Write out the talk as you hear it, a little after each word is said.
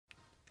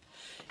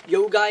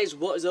Yo guys,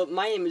 what is up?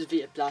 My name is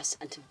Vita Plus,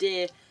 and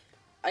today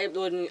I am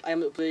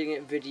uploading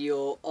a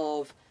video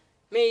of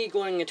me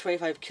going a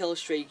 25 kill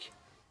streak,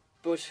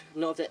 but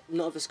not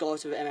of the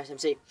scores of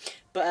MSMC.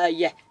 But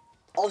yeah.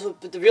 Also,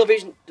 but the real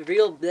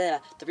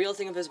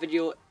thing of this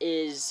video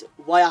is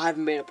why I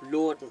haven't been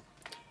uploading,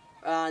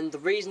 and the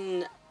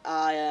reason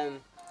I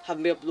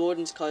haven't been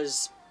uploading is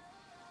because,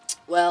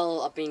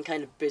 well, I've been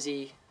kind of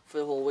busy for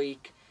the whole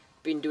week.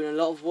 Been doing a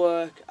lot of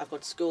work. I've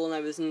got school and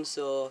everything,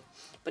 so.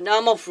 But now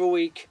I'm off for a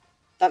week.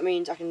 That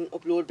means I can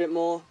upload a bit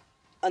more,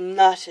 and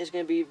that is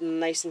going to be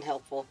nice and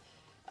helpful.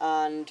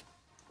 And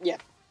yeah.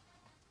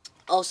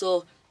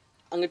 Also,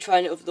 I'm going to try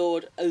and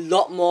upload a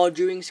lot more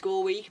during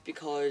school week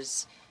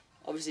because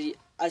obviously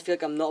I feel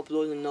like I'm not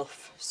uploading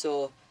enough.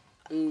 So,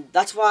 and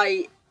that's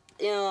why,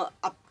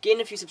 I've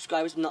gained a few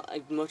subscribers, not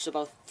like much,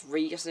 about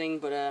 3 or something.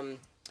 But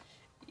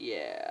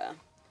yeah.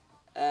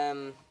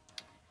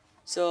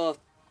 So.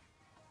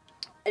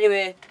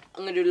 Anyway,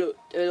 I'm going to do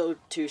a little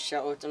 2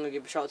 shout-outs. I'm going to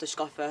give a shout-out to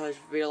Scott Fairhurst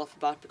real off the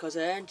bat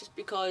just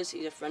because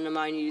he's a friend of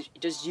mine. He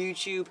does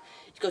YouTube.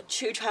 He's got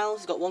 2 channels.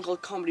 He's got one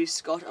called Comedy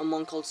Scott and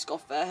one called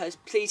Scott Fairhurst.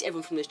 Please,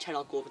 everyone from this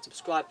channel, go over and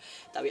subscribe.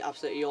 That'd be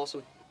absolutely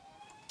awesome.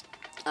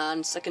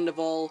 And second of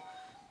all,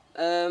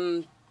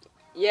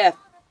 yeah,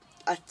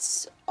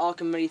 that's all I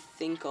can really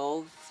think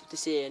of to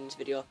say in this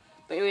video.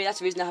 But anyway, that's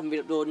the reason I haven't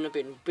been uploading. I've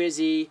been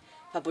busy,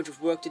 had a bunch of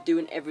work to do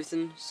and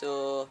everything.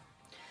 So,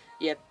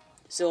 yeah.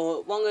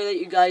 So what I'm gonna let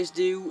you guys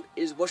do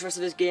is watch the rest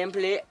of this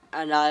gameplay,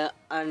 and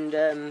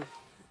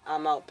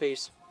I'm out.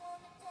 Peace.